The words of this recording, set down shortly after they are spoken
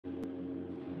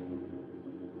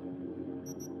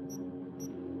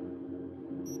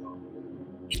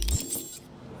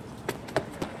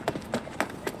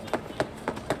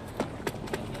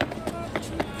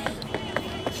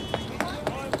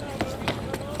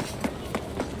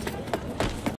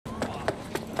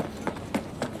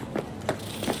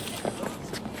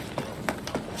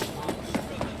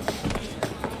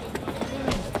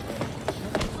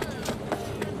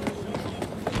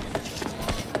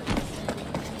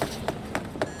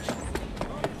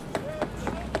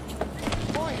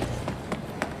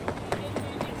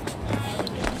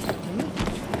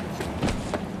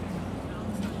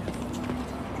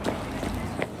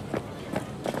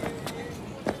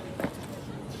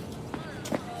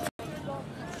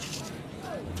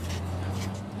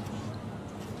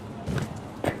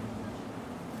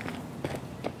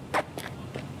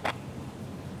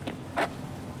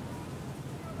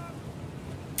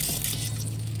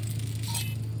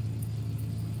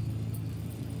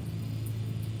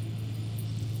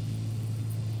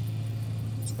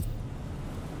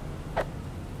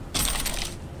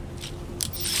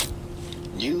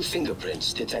New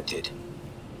fingerprints detected.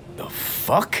 The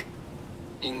fuck?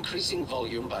 Increasing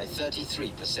volume by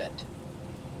 33%.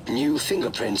 New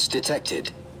fingerprints detected.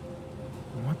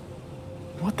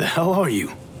 What the hell are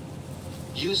you?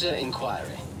 User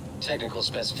inquiry. Technical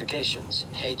specifications.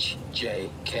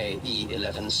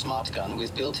 HJKE11 smart gun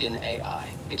with built-in AI.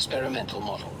 Experimental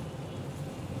model.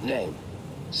 Name.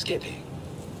 Skippy.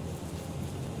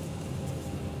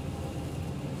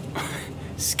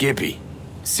 Skippy.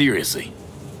 Seriously.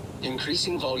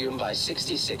 Increasing volume by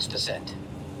 66%.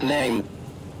 Name.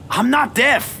 I'm not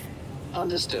deaf!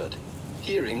 Understood.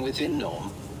 Hearing within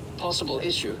norm. Possible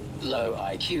issue. Low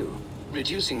IQ.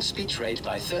 Reducing speech rate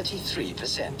by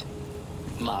 33%.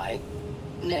 My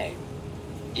name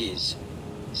is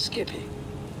Skippy.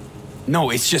 No,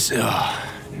 it's just...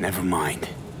 never mind.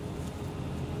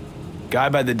 Guy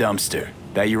by the dumpster.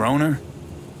 That your owner?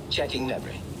 Checking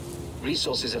memory.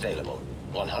 Resources available.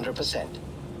 100%.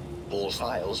 All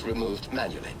files removed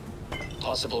manually.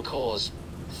 Possible cause.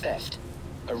 Theft.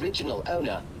 Original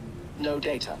owner. No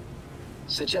data.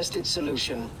 Suggested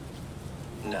solution.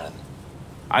 None.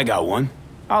 I got one.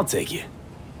 I'll take you.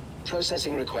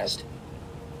 Processing request.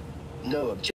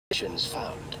 No objections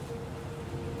found.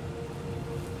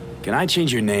 Can I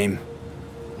change your name?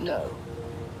 No.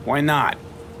 Why not?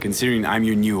 Considering I'm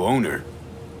your new owner.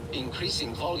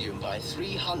 Increasing volume by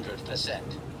 300%.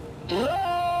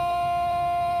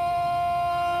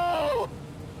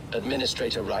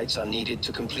 Administrator rights are needed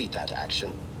to complete that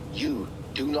action. You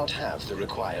do not have the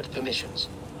required permissions.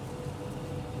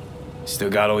 Still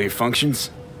got all your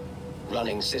functions?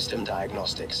 Running system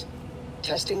diagnostics.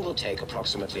 Testing will take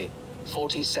approximately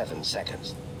 47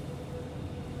 seconds.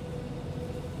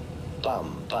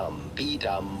 Bum bum be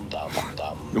dum bum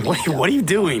bum. What are you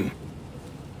doing?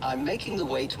 I'm making the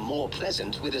wait more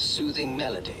pleasant with a soothing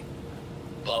melody.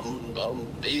 Bum bum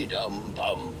be dum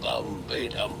bum bum be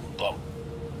dum bum.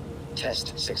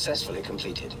 Test successfully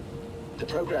completed. The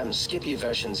program's Skippy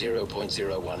version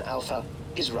 0.01 alpha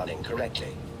is running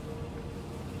correctly.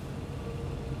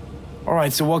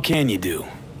 Alright, so what can you do?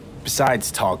 Besides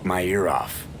talk my ear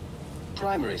off.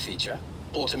 Primary feature,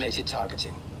 automated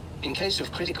targeting. In case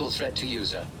of critical threat to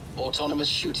user, autonomous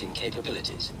shooting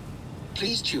capabilities.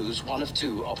 Please choose one of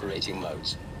two operating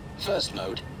modes. First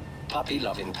mode,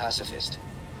 puppy-loving pacifist.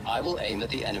 I will aim at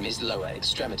the enemy's lower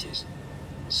extremities.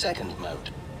 Second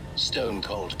mode,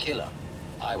 stone-cold killer.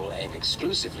 I will aim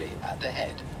exclusively at the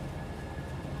head.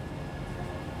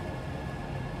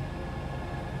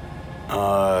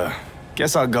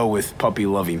 Guess I'll go with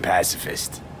puppy-loving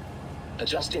pacifist.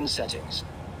 Adjusting settings.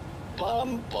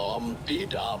 Bum bum be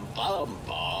dum bum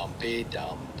bum be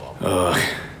dum bum. Ugh.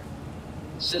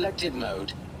 Selected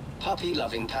mode,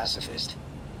 puppy-loving pacifist.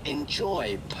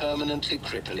 Enjoy permanently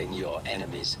crippling your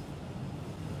enemies.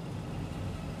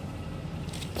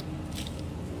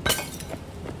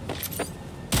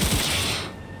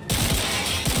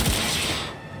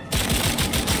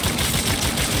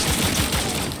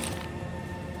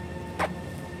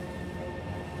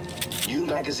 New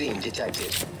magazine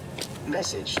detected.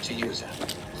 Message to user.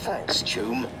 Thanks,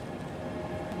 Choom.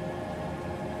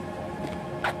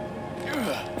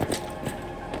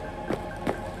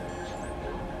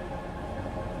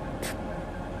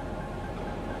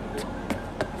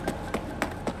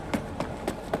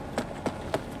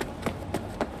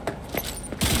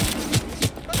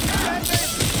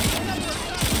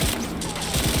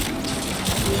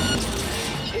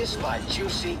 Kiss my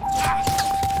juicy...